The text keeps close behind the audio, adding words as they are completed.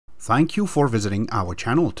Thank you for visiting our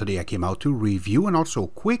channel. Today I came out to review and also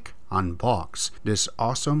quick unbox this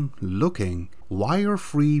awesome looking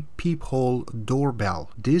wire-free peephole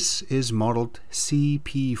doorbell. This is modeled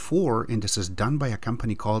CP4 and this is done by a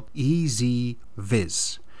company called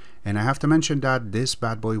EZVIZ. And I have to mention that this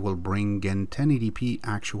bad boy will bring in 1080p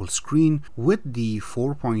actual screen with the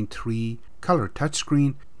 4.3 color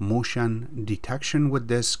touchscreen, motion detection with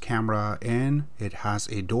this camera, and it has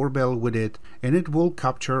a doorbell with it, and it will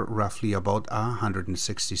capture roughly about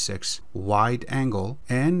 166 wide angle,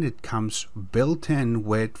 and it comes built in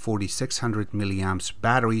with 4600 milliamps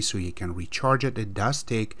battery, so you can recharge it. It does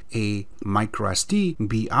take a micro SD,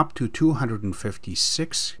 be up to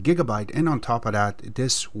 256 gigabyte, and on top of that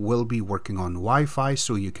this will be working on Wi-Fi,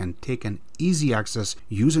 so you can take an easy access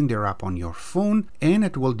using their app on your phone, and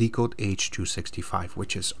it will decode H.265,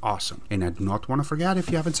 which is awesome. And I do not want to forget, if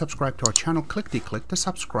you haven't subscribed to our channel, click the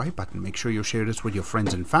subscribe button. Make sure you share this with your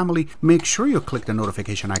friends and family. Make sure you click the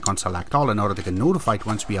notification icon, select all, in order to get notified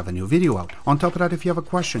once we have a new video out. On top of that, if you have a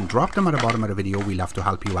question, drop them at the bottom of the video. We love to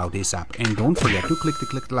help you out ASAP. And don't forget to click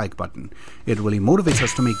the like button. It really motivates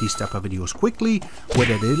us to make these type of videos quickly with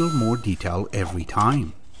a little more detail every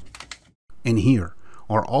time. And here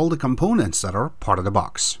are all the components that are part of the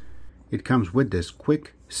box. It comes with this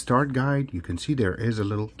quick start guide. You can see there is a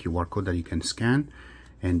little QR code that you can scan,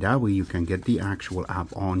 and that way you can get the actual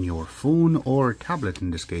app on your phone or tablet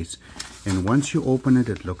in this case. And once you open it,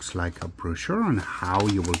 it looks like a brochure on how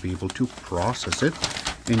you will be able to process it,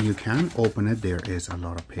 and you can open it. There is a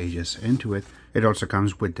lot of pages into it. It also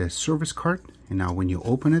comes with the service card, and now when you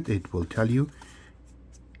open it, it will tell you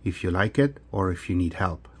if you like it or if you need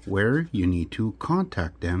help, where you need to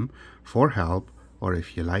contact them for help, or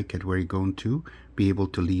if you like it, where you're going to be able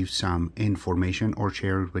to leave some information or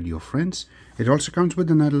share it with your friends. It also comes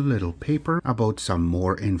with another little paper about some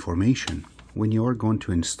more information. When you are going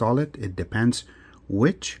to install it, it depends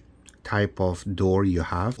which type of door you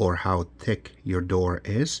have or how thick your door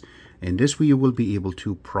is, and this way you will be able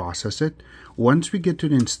to process it. Once we get to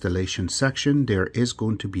the installation section, there is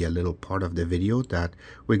going to be a little part of the video that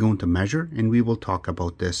we're going to measure, and we will talk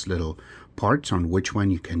about this little parts on which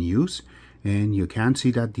one you can use. And you can see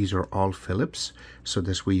that these are all Phillips, so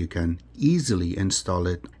this way you can easily install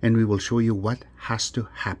it, and we will show you what has to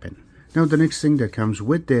happen. Now the next thing that comes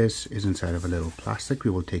with this is inside of a little plastic. We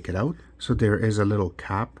will take it out. So there is a little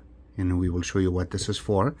cap, and we will show you what this is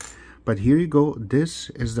for. But here you go. This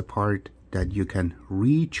is the part that you can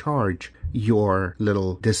recharge your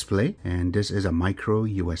little display, and this is a micro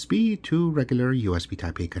USB to regular USB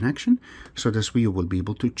type A connection, so this way you will be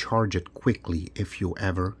able to charge it quickly if you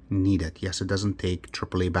ever need it. Yes, it doesn't take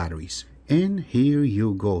AAA batteries. And here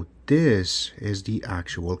you go. This is the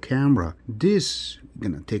actual camera. This,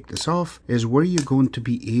 I'm gonna take this off, is where you're going to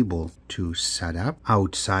be able to set up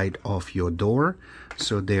outside of your door.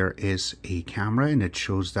 So there is a camera, and it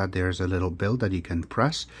shows that there's a little bell that you can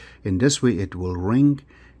press. In this way it will ring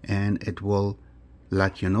and it will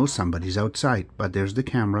let you know somebody's outside. But there's the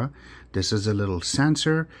camera. This is a little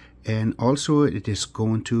sensor, and also it is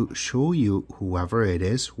going to show you whoever it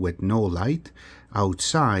is with no light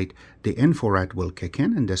outside. The infrared will kick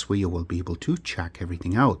in, and this way you will be able to check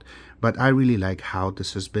everything out. But I really like how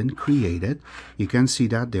this has been created. You can see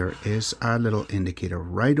that there is a little indicator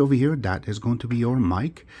right over here. That is going to be your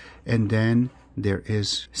mic, and then there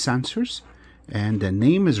is sensors, and the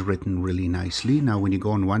name is written really nicely. Now when you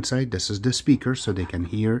go on one side, this is the speaker, so they can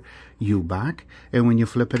hear you back, and when you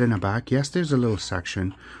flip it in the back, yes, there's a little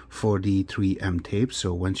section for the 3M tape.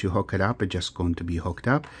 So once you hook it up, it's just going to be hooked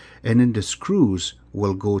up, and then the screws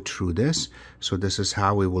will go through this. So this is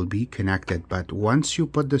how it will be connected. But once you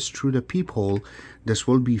put this through the peephole, this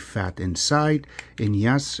will be fat inside, and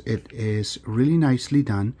yes, it is really nicely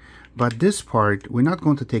done. But this part, we're not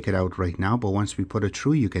going to take it out right now, but once we put it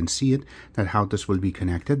through, you can see it, that how this will be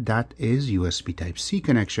connected. That is USB Type-C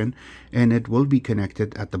connection, and it will be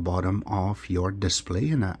connected at the bottom of your display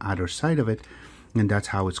and the other side of it, and that's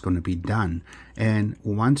how it's going to be done. And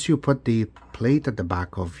once you put the plate at the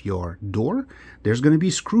back of your door, there's going to be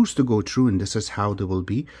screws to go through, and this is how they will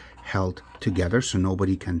be held together, so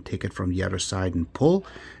nobody can take it from the other side and pull.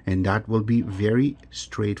 And that will be very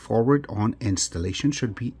straightforward on installation.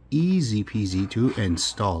 Should be easy peasy to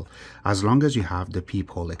install as long as you have the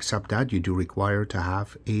peephole, except that you do require to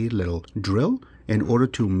have a little drill in order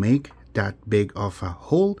to make that big of a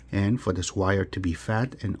hole and for this wire to be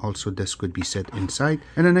fed, and also this could be set inside.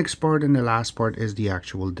 And the next part and the last part is the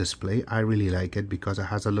actual display. I really like it because it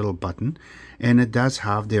has a little button and it does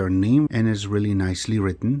have their name and is really nicely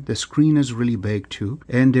written. The screen is really big too,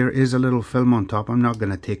 and there is a little film on top. I'm not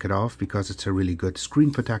going to take it off because it's a really good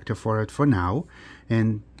screen protector for it for now.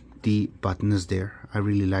 And the button is there. I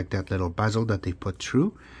really like that little bezel that they put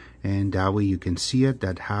through, and that way you can see it,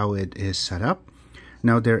 that how it is set up.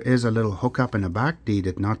 Now there is a little hookup in the back. They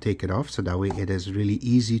did not take it off, so that way it is really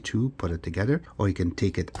easy to put it together, or you can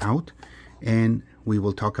take it out. And we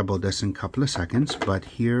will talk about this in a couple of seconds, but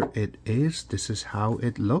here it is. This is how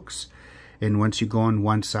it looks. And once you go on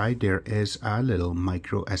one side, there is a little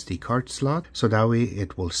micro SD card slot, so that way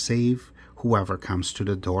it will save whoever comes to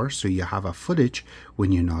the door, so you have a footage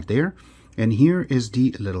when you're not there. And here is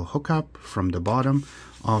the little hookup from the bottom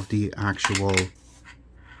of the actual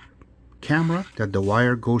camera that the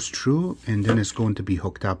wire goes through, and then it's going to be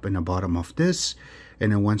hooked up in the bottom of this.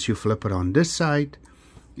 And then once you flip it on this side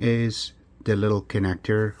is the little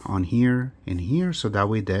connector on here and here, so that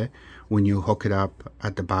way when you hook it up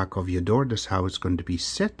at the back of your door, that's how it's going to be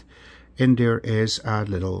set. And there is a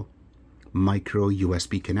little micro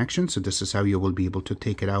USB connection, so this is how you will be able to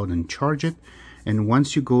take it out and charge it. And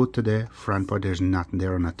once you go to the front part, there's nothing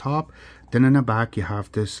there on the top. Then in the back you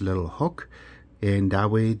have this little hook, and that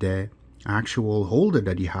way the actual holder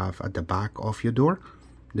that you have at the back of your door,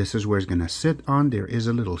 this is where it's gonna sit on. There is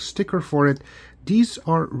a little sticker for it. These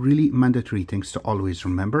are really mandatory things to always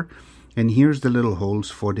remember. And here's the little holes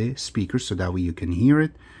for the speakers, so that way you can hear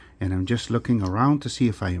it. And I'm just looking around to see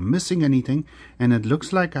if I am missing anything, and it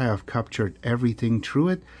looks like I have captured everything through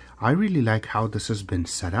it. I really like how this has been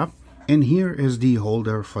set up. And here is the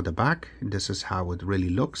holder for the back. This is how it really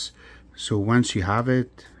looks. So once you have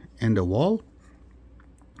it in the wall,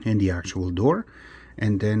 in the actual door,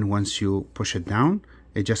 and then once you push it down,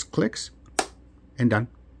 it just clicks and done.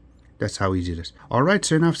 That's how easy it is. All right,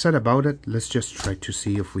 so enough said about it. Let's just try to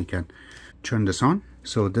see if we can turn this on.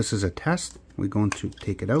 So this is a test. We're going to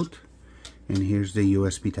take it out, and here's the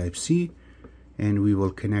USB Type-C, and we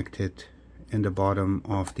will connect it in the bottom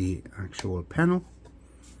of the actual panel.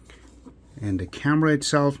 And the camera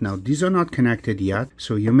itself, now these are not connected yet,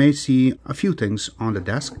 so you may see a few things on the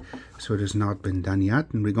desk, so it has not been done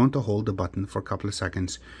yet. And we're going to hold the button for a couple of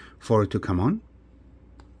seconds for it to come on.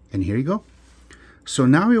 And here you go. So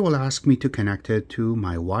now it will ask me to connect it to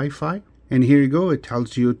my Wi-Fi, and here you go. It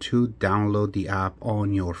tells you to download the app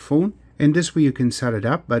on your phone, and this way you can set it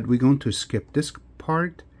up, but we're going to skip this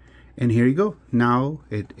part. And here you go. Now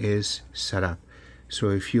it is set up. So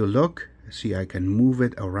if you look, see, I can move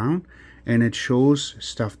it around, and it shows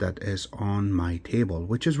stuff that is on my table,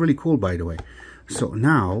 which is really cool, by the way. So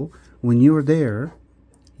now when you're there,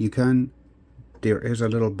 there is a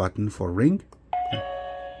little button for ring,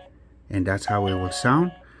 and that's how it will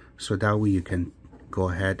sound. So that way you can go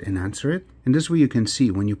ahead and answer it. And this way you can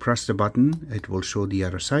see when you press the button, it will show the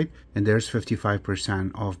other side, and there's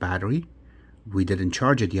 55% of battery. We didn't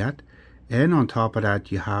charge it yet. And on top of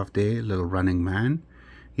that, you have the little running man.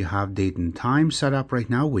 You have date and time set up right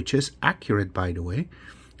now, which is accurate, by the way,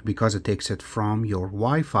 because it takes it from your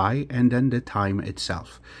Wi-Fi and then the time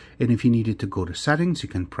itself. And if you needed to go to settings, you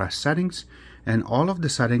can press settings, and all of the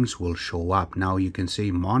settings will show up. Now you can say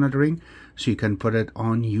monitoring, so you can put it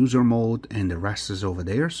on user mode, and the rest is over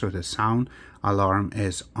there. So the sound alarm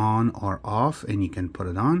is on or off, and you can put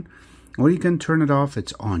it on, or you can turn it off.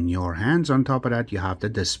 It's on your hands. On top of that, you have the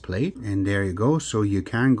display, and there you go. So you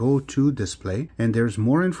can go to display, and there's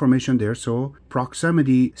more information there. So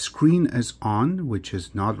proximity screen is on, which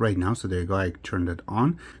is not right now. So there you go. I turned it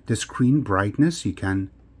on. The screen brightness, you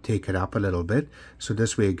can take it up a little bit, so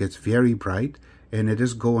this way it gets very bright, and it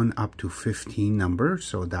is going up to 15 numbers,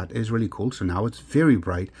 so that is really cool. So now it's very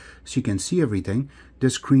bright, so you can see everything. The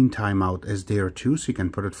screen timeout is there too, so you can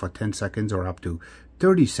put it for 10 seconds or up to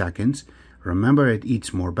 30 seconds. Remember, it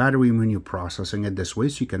eats more battery when you're processing it this way,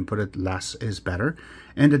 so you can put it less is better.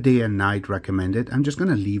 And the day and night recommended, I'm just going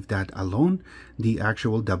to leave that alone. The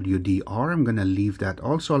actual WDR, I'm going to leave that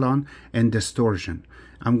also alone. And distortion,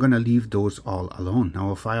 I'm going to leave those all alone.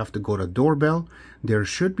 Now, if I have to go to doorbell, there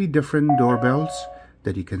should be different doorbells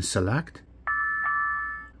that you can select.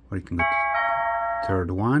 Or you can go to third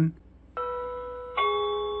one.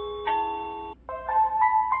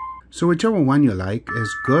 So whichever one you like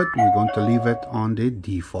is good. We're going to leave it on the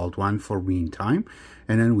default one for meantime,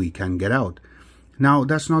 and then we can get out. Now,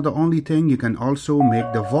 that's not the only thing. You can also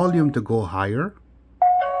make the volume to go higher,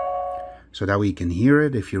 so that way you can hear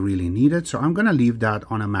it if you really need it. So I'm going to leave that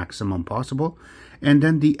on a maximum possible. And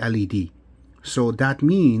then the LED. So that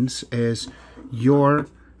means is your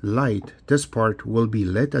light, this part will be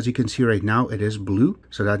lit. As you can see right now, it is blue.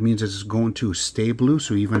 So that means it's going to stay blue.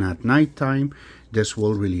 So even at nighttime, this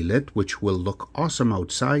will really lit, which will look awesome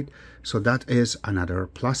outside. So that is another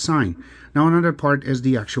plus sign. Now another part is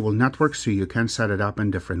the actual network, so you can set it up in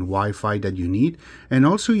different Wi-Fi that you need, and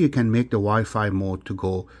also you can make the Wi-Fi mode to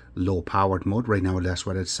go low powered mode. Right now that's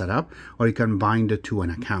what it's set up, or you can bind it to an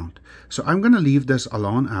account. So I'm going to leave this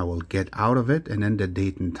alone. I will get out of it, and then the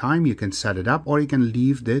date and time you can set it up, or you can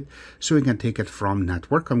leave it so you can take it from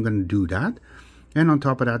network. I'm going to do that. And on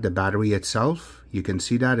top of that, the battery itself, you can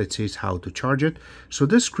see that it says how to charge it. So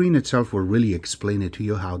this screen itself will really explain it to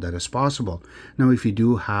you how that is possible. Now, if you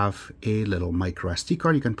do have a little micro SD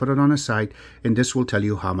card, you can put it on the side, and this will tell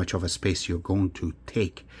you how much of a space you're going to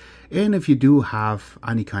take. And if you do have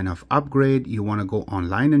any kind of upgrade, you want to go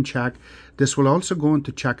online and check, this will also go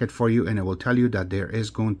to check it for you, and it will tell you that there is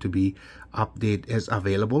going to be update is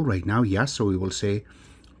available right now. Yes, so we will say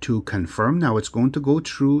to confirm. Now it's going to go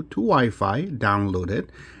through to Wi-Fi, download it,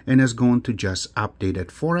 and it's going to just update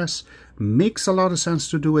it for us. Makes a lot of sense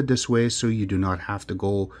to do it this way, so you do not have to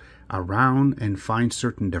go around and find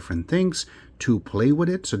certain different things to play with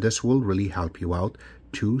it. So this will really help you out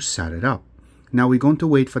to set it up. Now we're going to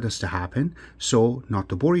wait for this to happen. So not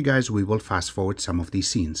to bore you guys, we will fast forward some of these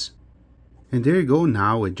scenes. And there you go.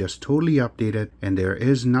 Now it just totally updated, and there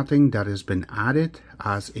is nothing that has been added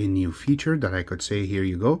as a new feature that I could say here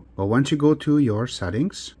you go. But once you go to your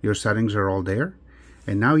settings are all there.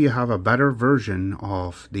 And now you have a better version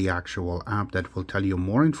of the actual app that will tell you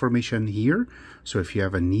more information here. So if you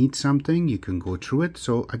ever need something, you can go through it.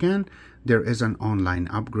 So again, there is an online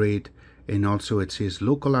upgrade. And also it says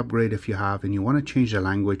local upgrade. If you have and you want to change the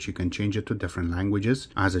language, you can change it to different languages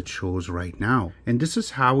as it shows right now. And this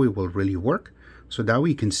is how it will really work, so that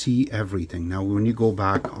we can see everything. Now when you go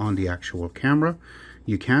back on the actual camera,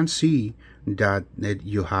 you can see that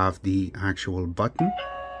you have the actual button,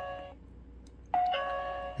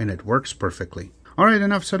 and it works perfectly. All right,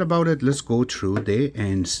 enough said about it. Let's go through the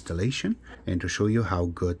installation and to show you how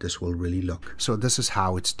good this will really look. So this is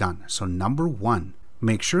how it's done. So number one,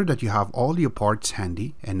 make sure that you have all your parts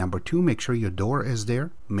handy. And number two, make sure your door is there.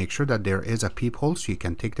 Make sure that there is a peephole so you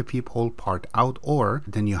can take the peephole part out, or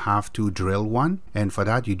then you have to drill one. And for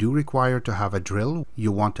that, you do require to have a drill.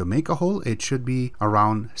 You want to make a hole. It should be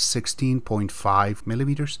around 16.5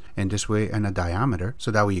 millimeters, and this way in a diameter. So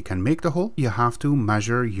that way you can make the hole. You have to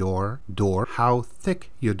measure your door, how thick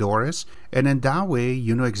your door is. And then that way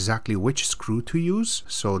you know exactly which screw to use.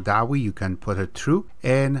 So that way you can put it through.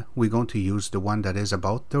 And we're going to use the one that is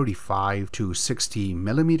about 35 to 60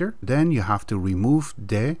 millimeter. Then you have to remove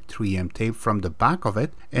the 3M tape from the back of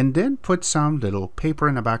it, and then put some little paper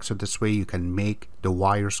in the back, so this way you can make the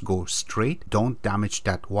wires go straight. Don't damage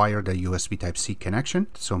that wire, the USB Type-C connection.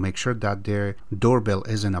 So make sure that the doorbell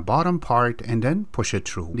is in the bottom part, and then push it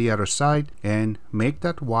through the other side and make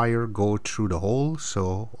that wire go through the hole,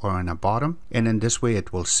 so, or in the bottom, and then this way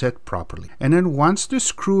it will sit properly. And then once the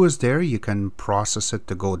screw is there, you can process it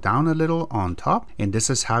to go down a little on top, and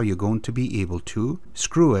this is how you're going to be able to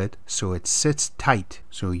screw it so it sits tight.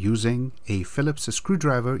 So using a Phillips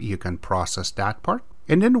screwdriver, you can process that part.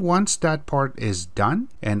 And then once that part is done,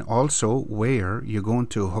 and also where you're going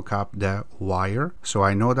to hook up the wire. So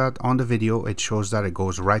I know that on the video it shows that it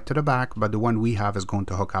goes right to the back, but the one we have is going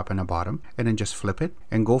to hook up in the bottom, and then just flip it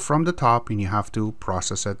and go from the top, and you have to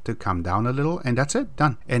process it to come down a little, and that's it,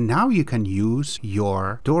 done. And now you can use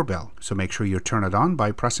your doorbell. So make sure you turn it on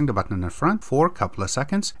by pressing the button in the front for a couple of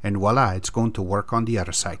seconds, and voila, it's going to work on the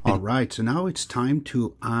other side. All right, so now it's time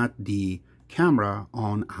to add the camera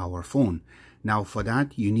on our phone. Now for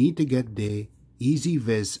that, you need to get the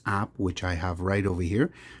EZVIZ app, which I have right over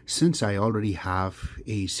here, since I already have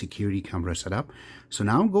a security camera set up. So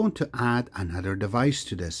now I'm going to add another device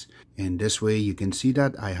to this. And this way you can see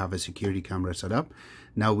that I have a security camera set up.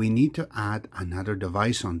 Now we need to add another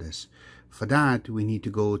device on this. For that, we need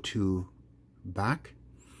to go to back.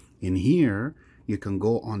 In here, you can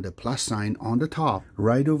go on the plus sign on the top.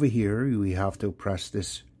 Right over here, we have to press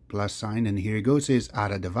this plus sign, and here it goes, it says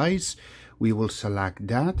add a device. We will select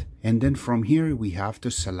that, and then from here we have to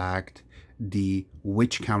select the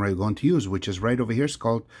which camera you're going to use, which is right over here. It's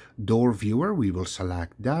called door viewer. We will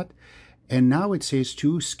select that, and now it says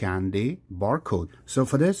to scan the barcode. So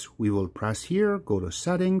for this, we will press here, go to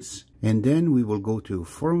settings, and then we will go to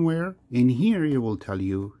firmware. In here it will tell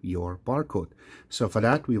you your barcode. So for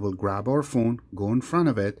that, we will grab our phone, go in front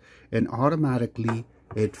of it, and automatically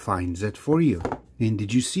it finds it for you. And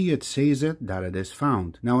did you see it says it that it is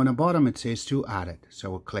found? Now on the bottom it says to add it.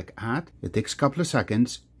 So we'll click add. It takes a couple of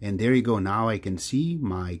seconds, and there you go. Now I can see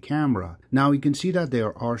my camera. Now you can see that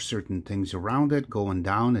there are certain things around it. Going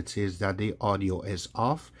down, it says that the audio is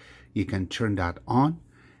off. You can turn that on.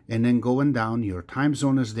 And then going down, your time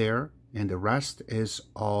zone is there. and the rest is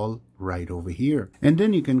all right over here. And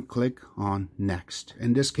then you can click on next.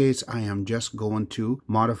 In this case, I am just going to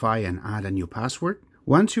modify and add a new password.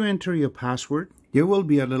 Once you enter your password, there will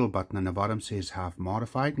be a little button on the bottom says have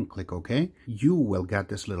modified, and click OK. You will get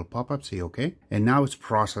this little pop-up, say OK. And now it's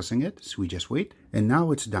processing it, so we just wait. And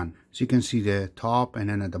now it's done. So you can see the top, and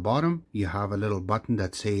then at the bottom, you have a little button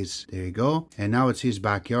that says, there you go. And now it says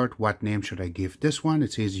backyard. What name should I give this one?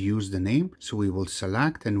 It says use the name. So we will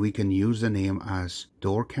select, and we can use the name as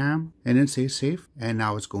door cam, and then say save. And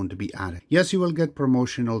now it's going to be added. Yes, you will get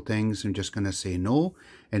promotional things. I'm just going to say no.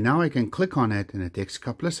 And now I can click on it, and it takes a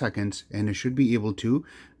couple of seconds, and it should be able to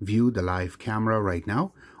view the live camera right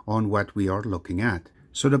now on what we are looking at.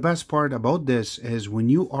 So the best part about this is when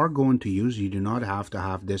you are going to use, you do not have to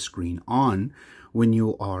have this screen on when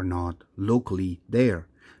you are not locally there.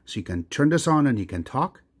 So you can turn this on and you can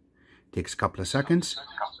talk. Takes a couple of seconds.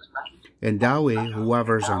 And that way,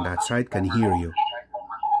 whoever's on that side can hear you.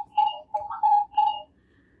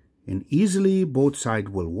 And easily both sides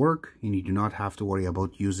will work, and you do not have to worry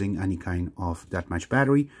about using any kind of that much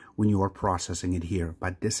battery when you are processing it here.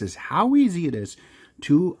 But this is how easy it is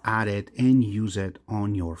to add it and use it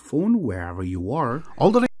on your phone wherever you are.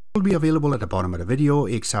 All the links will be available at the bottom of the video,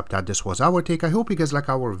 except that this was our take. I hope you guys like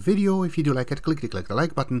our video. If you do like it, click the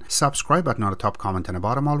like button, subscribe button on the top, comment on the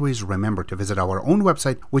bottom. Always remember to visit our own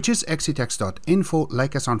website, which is exitex.info.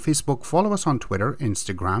 Like us on Facebook, follow us on Twitter,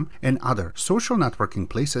 Instagram, and other social networking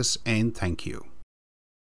places, and thank you.